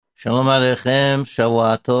Shalom Aleichem,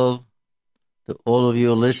 Shavua Tov, to all of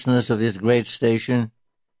you listeners of this great station.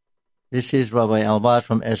 This is Rabbi Albat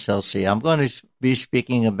from SLC. I'm going to be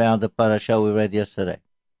speaking about the parasha we read yesterday.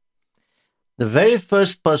 The very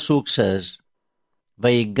first pasuk says,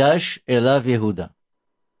 Vayigash elav Yehuda.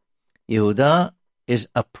 Yehuda is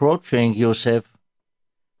approaching Yosef,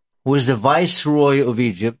 who is the viceroy of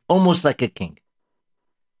Egypt, almost like a king.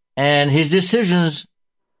 And his decisions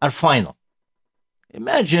are final.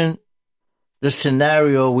 Imagine the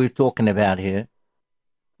scenario we're talking about here.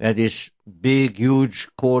 We had this big, huge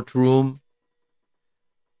courtroom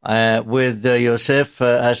with Yosef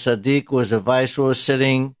HaSadiq was a viceroy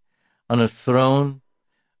sitting on a throne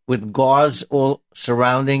with guards all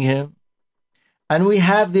surrounding him. And we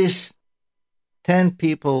have these 10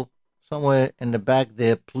 people somewhere in the back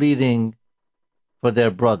there pleading for their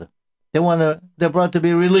brother. They want their brother to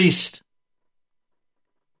be released.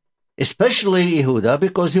 Especially Yehuda,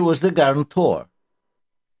 because he was the guarantor.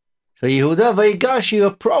 So Yehuda Vayigash, he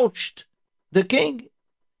approached the king,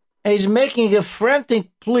 and he's making a frantic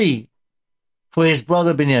plea for his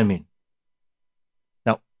brother Binyamin.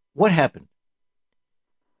 Now, what happened?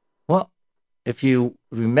 Well, if you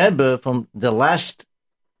remember from the last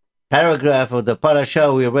paragraph of the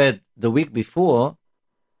parasha we read the week before,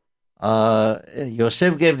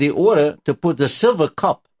 Yosef gave the order to put the silver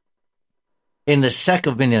cup in the sack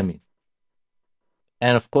of Binyamin.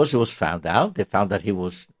 And of course, it was found out. They found that he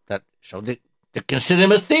was that. So they consider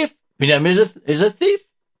him a thief. Binyamin is a thief.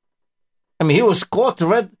 I mean, he was caught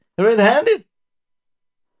red-handed.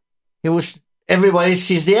 Everybody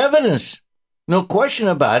sees the evidence. No question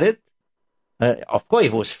about it. Of course, he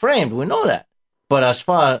was framed. We know that. But as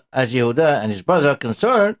far as Yehuda and his brothers are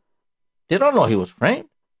concerned, they don't know he was framed.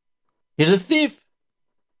 He's a thief.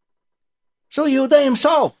 So Yehuda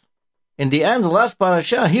himself, in the end, the last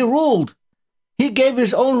parasha, he ruled. He gave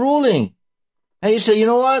his own ruling. And he said, you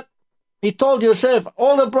know what? He told Yosef,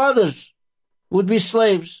 all the brothers would be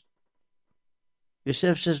slaves.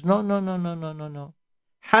 Yosef says, no.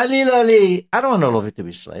 Halil Ali, I don't want all of it to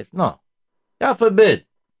be slaves. No. God forbid.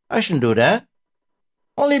 I shouldn't do that.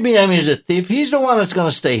 Only Binyamin is a thief. He's the one that's going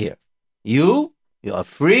to stay here. You are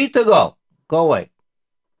free to go. Go away.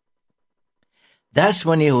 That's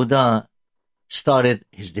when Yehuda started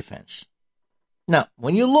his defense. Now,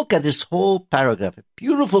 when you look at this whole paragraph, a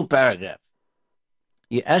beautiful paragraph,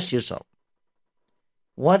 you ask yourself,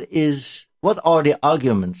 what are the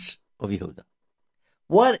arguments of Yehuda?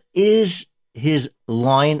 What is his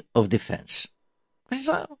line of defense?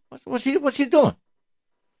 What's he doing?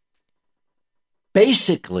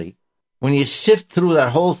 Basically, when you sift through that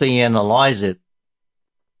whole thing and analyze it,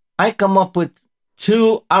 I come up with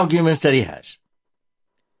two arguments that he has.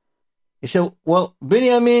 He said, well,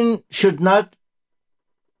 Binyamin should not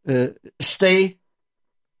stay.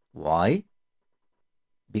 Why?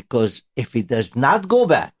 Because if he does not go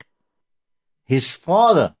back, his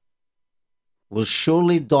father will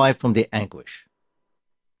surely die from the anguish.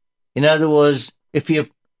 In other words, if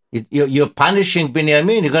you're punishing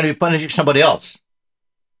Binyamin, you're going to be punishing somebody else.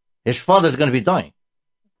 His father's going to be dying.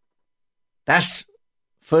 That's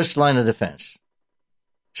first line of defense.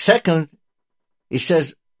 Second, he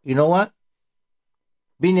says, you know what?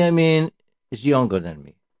 Binyamin is younger than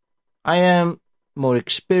me. I am more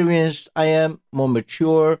experienced. I am more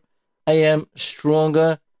mature. I am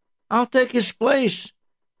stronger. I'll take his place.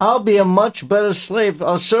 I'll be a much better slave.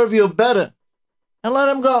 I'll serve you better. And let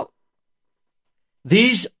him go.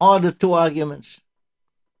 These are the two arguments.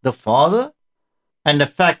 The father and the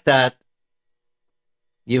fact that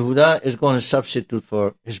Yehuda is going to substitute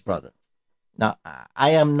for his brother. Now, I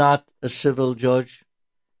am not a civil judge.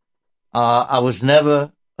 I was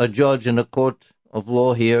never a judge in a court of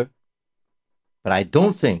law here. But I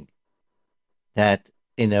don't think that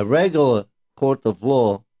in a regular court of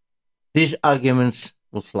law, these arguments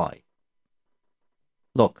will fly.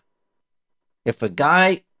 Look, if a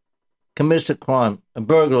guy commits a crime, a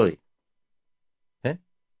burglary, okay,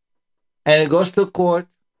 and it goes to court,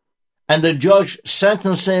 and the judge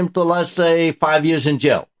sentences him to, let's say, 5 years in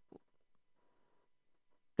jail,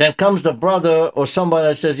 then comes the brother or somebody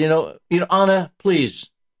that says, Your Honor, please,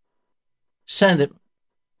 send him.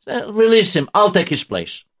 Release him. I'll take his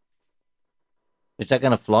place. Is that going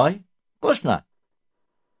to fly? Of course not.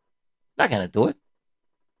 Not going to do it.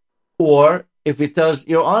 Or if he tells,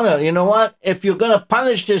 Your Honor, you know what? If you're going to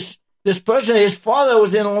punish this person, his father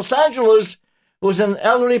was in Los Angeles, was an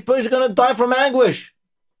elderly person, he's going to die from anguish.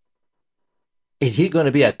 Is he going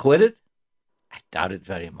to be acquitted? I doubt it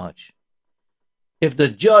very much. If the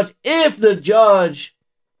judge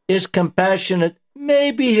is compassionate,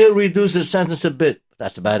 maybe he'll reduce the sentence a bit.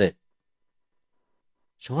 That's about it.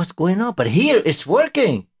 So what's going on? But here it's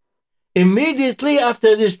working. Immediately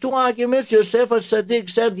after these two arguments, Yosef HaTzadik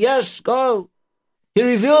said, yes, go. He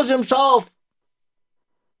reveals himself.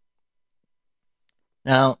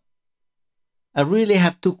 Now, I really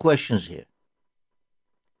have two questions here.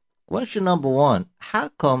 Question number one, how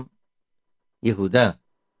come Yehuda,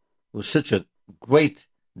 who's such a great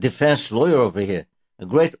defense lawyer over here, a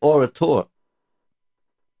great orator,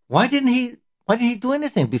 why didn't he do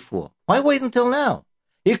anything before? Why wait until now?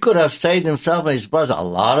 He could have saved himself and his brothers a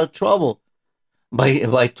lot of trouble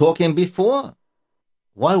by talking before.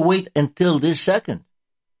 Why wait until this second?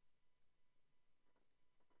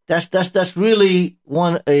 That's really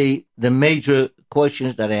the major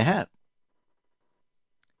questions that I have.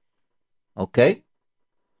 Okay?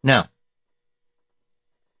 Now,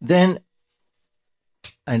 then,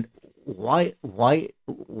 and why,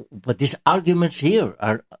 but these arguments here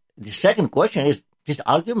the second question is, these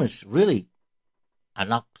arguments really are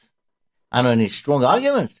not any strong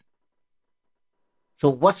arguments. So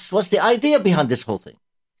what's the idea behind this whole thing?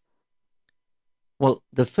 Well,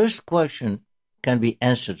 the first question can be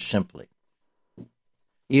answered simply.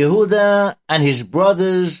 Yehuda and his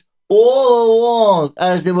brothers, all along,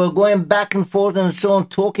 as they were going back and forth and so on,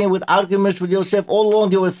 talking with arguments with Yosef, all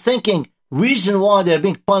along they were thinking, reason why they're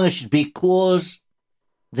being punished because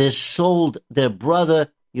they sold their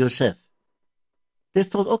brother Yosef. They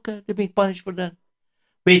thought, okay, they're being punished for that.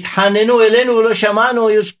 He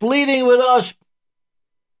was pleading with us.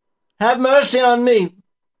 Have mercy on me.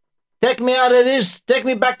 Take me out of this. Take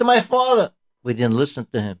me back to my father. We didn't listen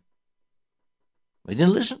to him.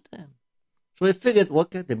 So we figured,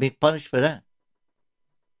 okay, they're being punished for that.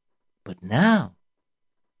 But now,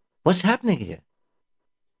 what's happening here?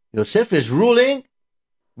 Yosef is ruling.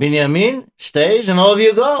 Binyamin stays and all of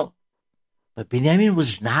you go. But Binyamin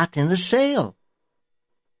was not in the sale.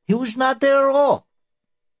 He was not there at all.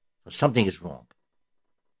 So something is wrong.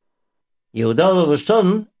 Yehuda all of a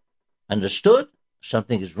sudden understood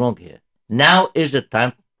something is wrong here. Now is the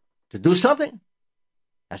time to do something.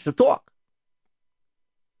 That's the talk.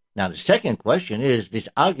 Now the second question is, these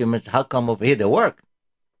arguments, how come over here they work?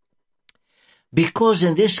 Because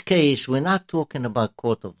in this case, we're not talking about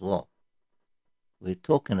court of law. We're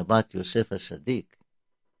talking about Yosef HaTzadik.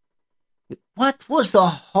 What was the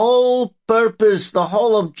whole purpose, the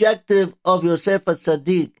whole objective of Yosef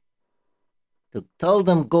HaTzadik? To tell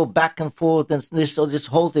them go back and forth and this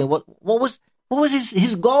whole thing. What was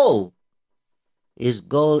his goal? His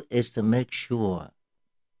goal is to make sure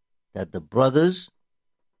that the brothers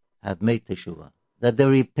have made teshuvah, that they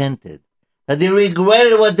repented, that they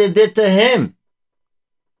regretted what they did to him.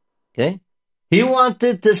 Okay? He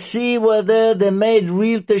wanted to see whether they made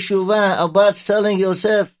real teshuvah about selling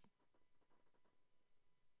Yosef.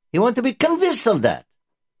 He wanted to be convinced of that.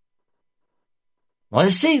 I want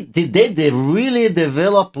to see, did they really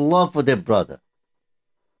develop love for their brother?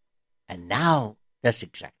 And now, that's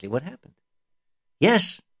exactly what happened.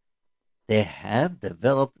 Yes, they have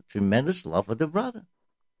developed tremendous love for their brother.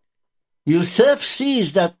 Yosef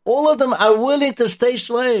sees that all of them are willing to stay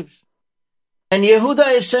slaves. And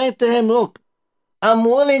Yehuda is saying to him, look, I'm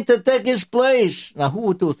willing to take his place. Now, who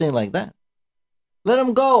would do a thing like that? Let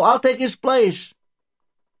him go. I'll take his place.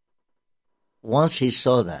 Once he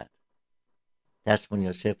saw that, that's when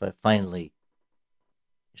Yosef finally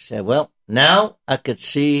said, well, now I could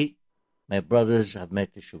see my brothers have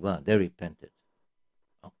made teshuvah. They repented.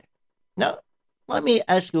 Okay. Now, let me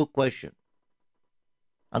ask you a question.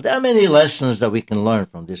 Now, there are many lessons that we can learn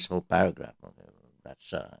from this whole paragraph.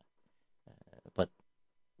 But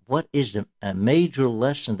what is a major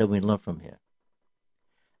lesson that we learn from here?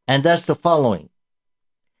 And that's the following.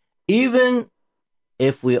 Even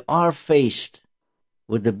if we are faced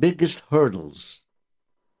with the biggest hurdles,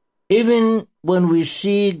 even when we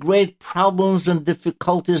see great problems and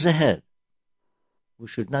difficulties ahead, we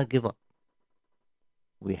should not give up.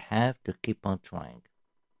 We have to keep on trying.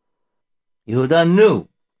 Yehuda knew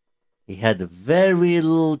he had very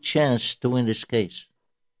little chance to win this case.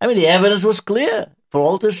 I mean, the evidence was clear for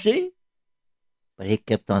all to see, but he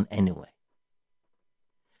kept on anyway.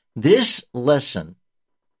 This lesson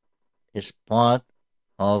is part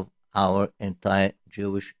of our entire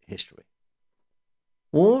Jewish history.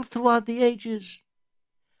 All throughout the ages,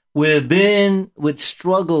 we've been with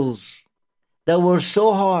struggles that were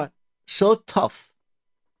so hard, so tough,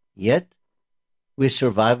 yet we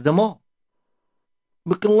survived them all.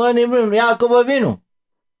 We can learn even from Yaakov Avinu.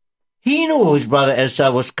 He knew his brother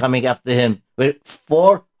Esau was coming after him with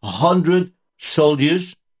 400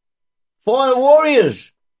 soldiers, 400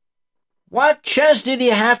 warriors. What chance did he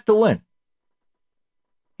have to win?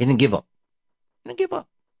 He didn't give up.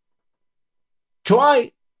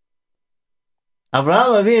 Try.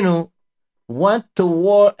 Avraham Avinu went to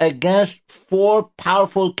war against 4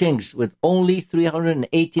 powerful kings with only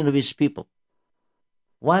 318 of his people.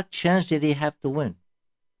 What chance did he have to win?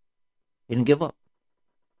 He didn't give up.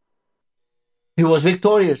 He was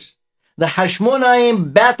victorious. The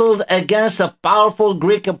Hashmonaim battled against a powerful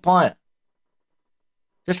Greek empire.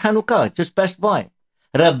 Just Hanukkah, just passed by.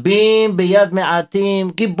 Rabim biyad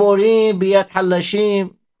me'atim, giborim biyad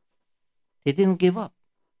halashim. They didn't give up.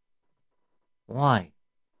 Why?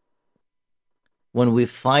 When we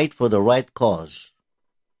fight for the right cause,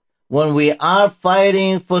 when we are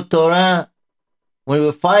fighting for Torah, when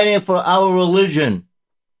we're fighting for our religion,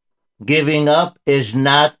 giving up is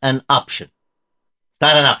not an option.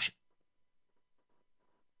 Not an option.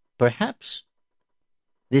 Perhaps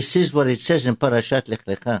this is what it says in Parashat Lech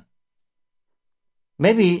Lecha.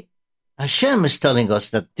 Maybe Hashem is telling us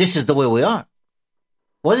that this is the way we are.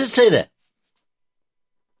 What does it say there?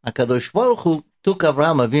 HaKadosh Baruch Hu took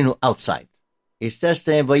Avraham Avinu outside. He says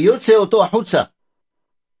to him, Vayotze oto achutza.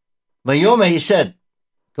 Vayomer, he said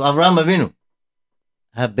to Avraham Avinu,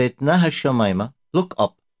 Habetna hashamayma, look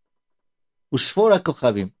up, usfor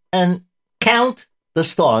hakochavim, and count the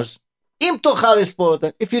stars, im tochal lespor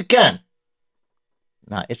otam, if you can.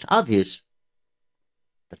 Now, it's obvious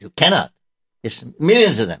that you cannot. There's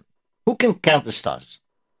millions of them. Who can count the stars?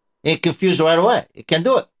 You're confused right away. You can't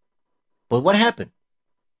do it. But what happened?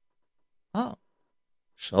 Oh.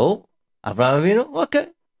 So, Avraham Avinu, okay.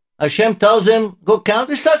 Hashem tells him, go count.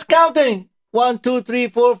 He starts counting. 1, 2, 3,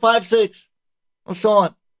 4, 5, 6. And so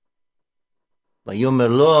on. Vayomer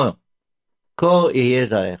lo, ko yeh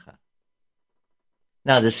zarecha.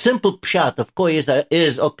 Now, the simple pshat of ko yeh zarecha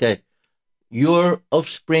is, okay, your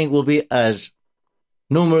offspring will be as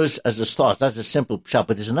numerous as the stars. That's a simple pshat,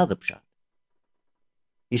 but there's another pshat.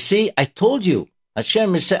 You see, I told you,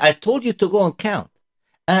 Hashem is saying, I told you to go and count.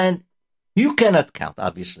 And you cannot count,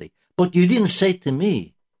 obviously. But you didn't say to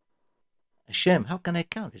me, Hashem, how can I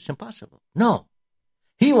count? It's impossible. No.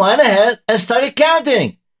 He went ahead and started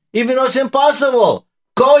counting, even though it's impossible.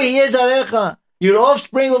 Ko yeh zarecha. Your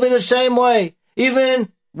offspring will be the same way,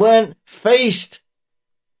 even when faced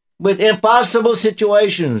with impossible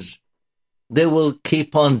situations. They will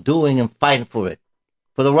keep on doing and fighting for it.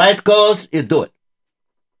 For the right cause, you do it.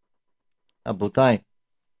 Abutai,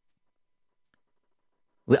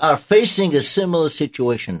 we are facing a similar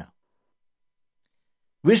situation now.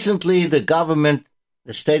 Recently, the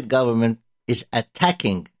state government, is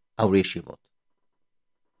attacking our yeshivot.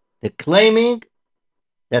 They're claiming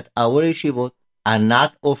that our yeshivot are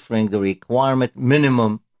not offering the requirement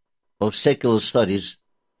minimum of secular studies.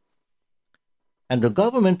 And the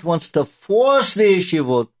government wants to force the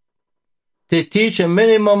yeshivot to teach a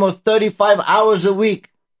minimum of 35 hours a week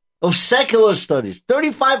of secular studies.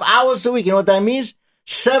 35 hours a week. You know what that means?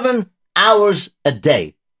 7 hours a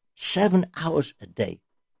day. 7 hours a day.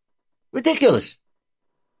 Ridiculous.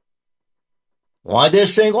 Why they're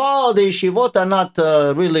saying, oh, the yeshivot are not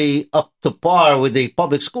really up to par with the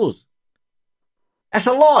public schools. That's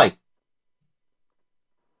a lie.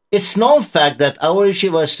 It's known fact that our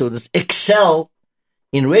yeshiva students excel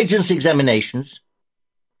in regents examinations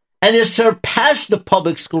and they surpass the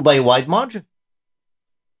public school by a wide margin.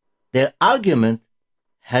 Their argument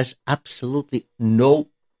has absolutely no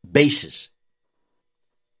basis.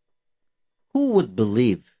 Who would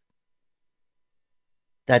believe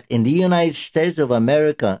that in the United States of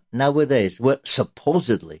America nowadays, where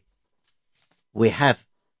supposedly we have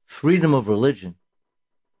freedom of religion,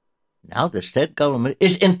 now the state government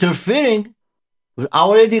is interfering with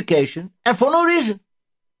our education and for no reason?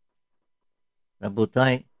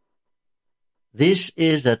 Rabotai, this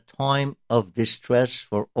is a time of distress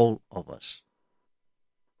for all of us.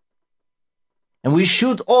 And we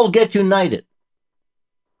should all get united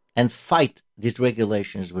and fight these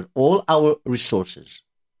regulations with all our resources.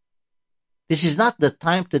 This is not the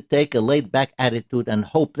time to take a laid-back attitude and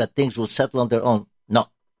hope that things will settle on their own. No.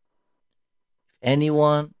 If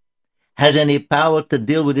anyone has any power to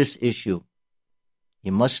deal with this issue, he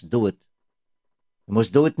must do it. He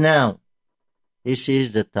must do it now. This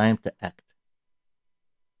is the time to act.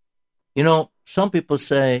 You know, some people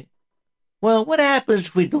say, well, what happens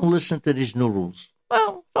if we don't listen to these new rules?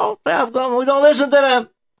 Well, we don't listen to them.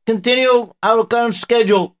 Continue our current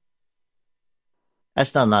schedule.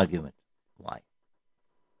 That's not an argument. Why?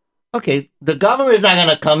 Okay, the government is not going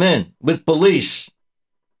to come in with police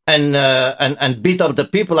and beat up the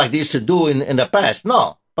people like they used to do in the past.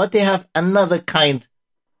 No, but they have another kind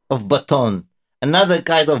of baton, another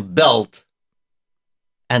kind of belt,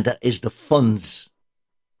 and that is the funds.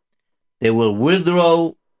 They will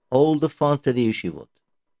withdraw all the funds to the yeshivot.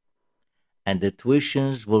 and the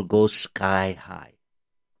tuitions will go sky high.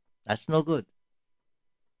 That's no good.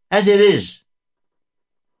 As it is,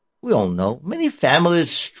 we all know many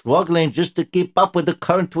families struggling just to keep up with the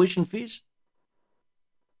current tuition fees.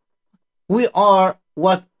 We are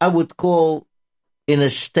what I would call in a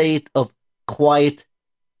state of quiet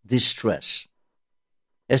distress.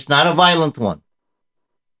 It's not a violent one.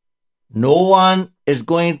 No one is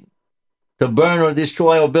going to burn or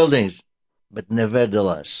destroy our buildings. But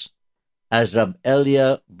nevertheless, as Rab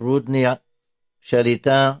Elia Brudnia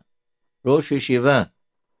Shalita, Rosh Yeshiva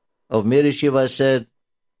of Mir Yeshiva said,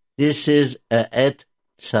 this is a et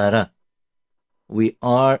tzara. We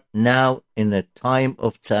are now in a time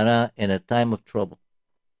of tzara, in a time of trouble.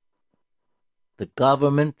 The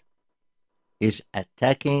government is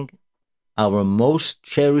attacking our most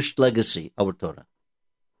cherished legacy, our Torah.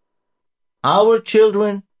 Our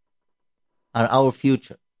children are our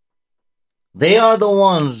future. They are the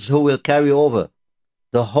ones who will carry over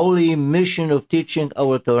the holy mission of teaching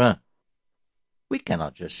our Torah. We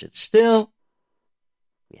cannot just sit still.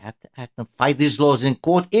 We have to act and fight these laws in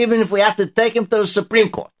court, even if we have to take them to the Supreme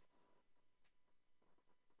Court.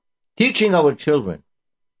 Teaching our children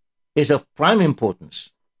is of prime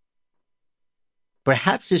importance.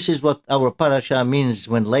 Perhaps this is what our parasha means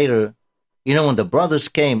when later, when the brothers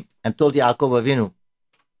came and told Yaakov Avinu,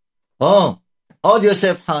 Od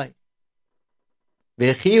Yosef Hai,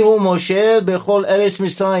 V'chihu Moshe bechol Eretz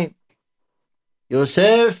Mitzrayim.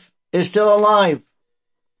 Yosef is still alive,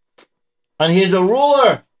 and he is the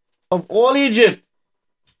ruler of all Egypt.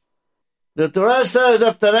 The Torah says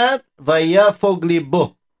after that, Vayafog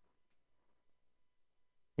libo.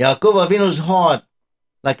 Yaakov Avinu's heart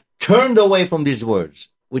turned away from these words,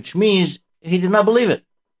 which means he did not believe it.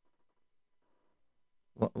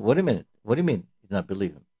 Wait a minute. What do you mean he did not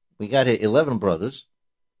believe him? We got 11 brothers.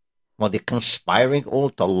 Are they conspiring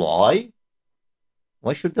all to lie?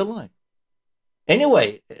 Why should they lie?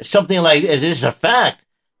 Anyway, something like this is a fact.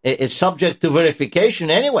 It's subject to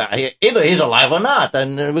verification anyway. Either he's alive or not,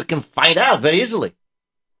 and we can find out very easily.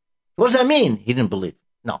 What does that mean? He didn't believe.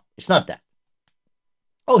 No, it's not that.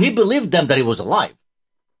 Oh, he believed them that he was alive,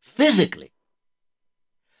 physically.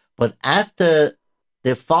 But after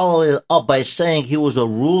they followed it up by saying he was a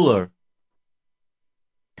ruler,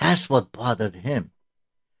 that's what bothered him.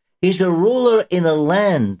 He's a ruler in a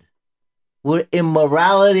land where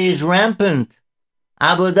immorality is rampant,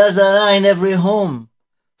 avodah zarah in every home,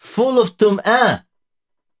 full of tum'ah.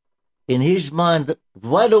 In his mind,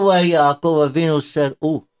 right away Yaakov Avinu said,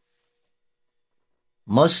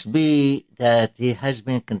 must be that he has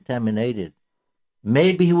been contaminated.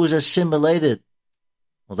 Maybe he was assimilated.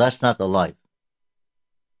 Well, that's not alive.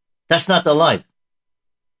 That's not alive.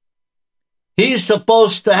 He's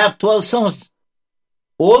supposed to have 12 sons.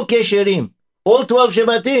 All Kesherim. All 12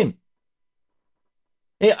 Shevatim.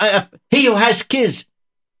 He who has kids,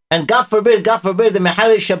 and God forbid, the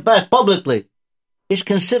Mehari Shabbat publicly, is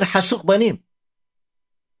considered Hasuk Banim.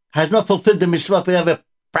 Has not fulfilled the mitzvah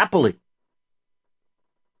properly.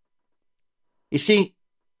 You see,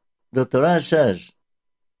 the Torah says,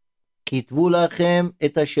 Kitvu lachem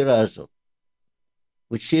et hashira azot,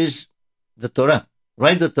 which is the Torah.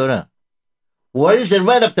 Write the Torah. What is it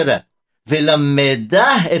right after that?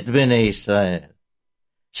 V'lamedah et bnei Yisrael.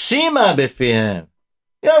 Sima befihem.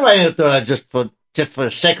 You're not writing the Torah just for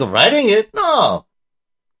the sake of writing it. No.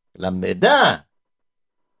 Lamedah.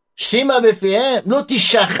 Sima befihem. Lo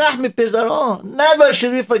tishachach mipizaro. Never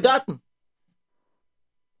should be forgotten.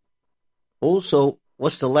 Also,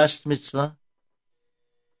 what's the last mitzvah?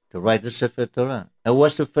 To write the Sefer Torah. And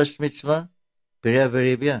what's the first mitzvah? Pirya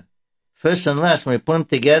v'ribya. First and last, when you put them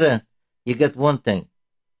together, you get one thing.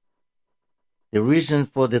 The reason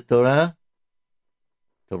for the Torah,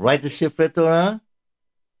 to write the Sefer Torah,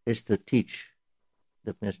 is to teach.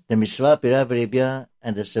 The mitzvah, Pirya v'ribya,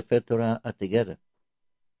 and the Sefer Torah are together.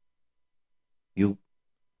 You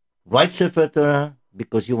write Sefer Torah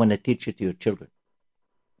because you want to teach it to your children.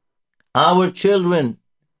 Our children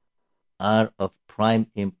are of prime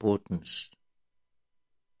importance.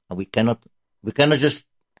 And we cannot just,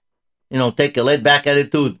 take a laid back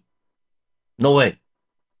attitude. No way.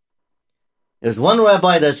 There's one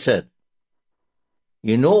rabbi that said,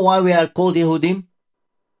 you know why we are called Yehudim?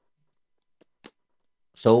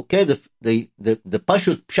 So, okay, the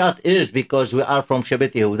Pashut Pshat is because we are from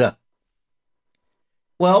Shevet Yehuda.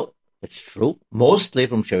 Well, it's true, mostly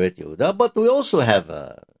from Shevet Yehuda, but we also have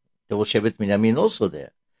there was Shevet Binyamin also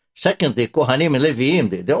there. Secondly, Kohanim and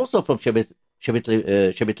Leviim, they're also from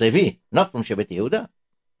Shevet Levi, not from Shevet Yehuda.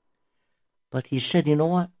 But he said, you know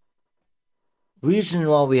what? Reason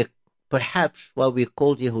why we're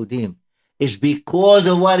called Yehudim is because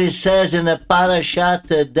of what it says in the parasha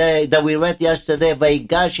today that we read yesterday.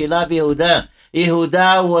 Vayigash elav Yehuda.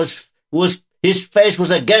 Yehuda was his face was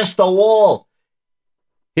against the wall.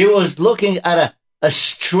 He was looking at a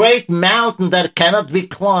straight mountain that cannot be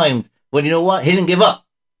climbed. But you know what? He didn't give up.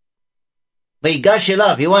 Vayigash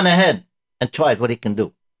elav. He went ahead and tried what he can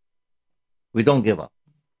do. We don't give up.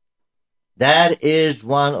 That is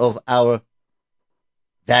one of our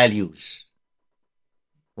values.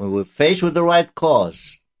 When we're faced with the right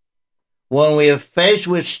cause, when we are faced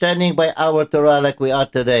with standing by our Torah like we are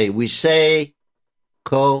today, we say,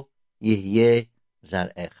 Ko yihyeh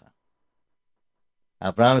zarecha.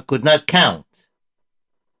 Abraham could not count.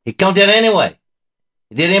 He counted anyway.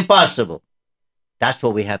 He did the impossible. That's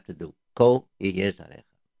what we have to do. Ko yihyeh zarecha.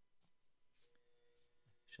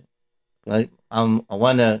 I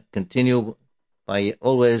want to continue by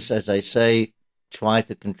always, as I say, try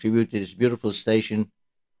to contribute to this beautiful station.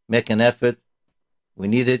 Make an effort. We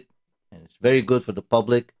need it. And it's very good for the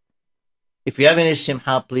public. If you have any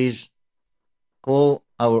simha, please call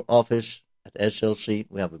our office at SLC.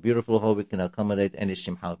 We have a beautiful hall. We can accommodate any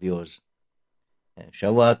simha of yours.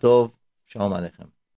 Shavua Tov. Shalom Aleichem.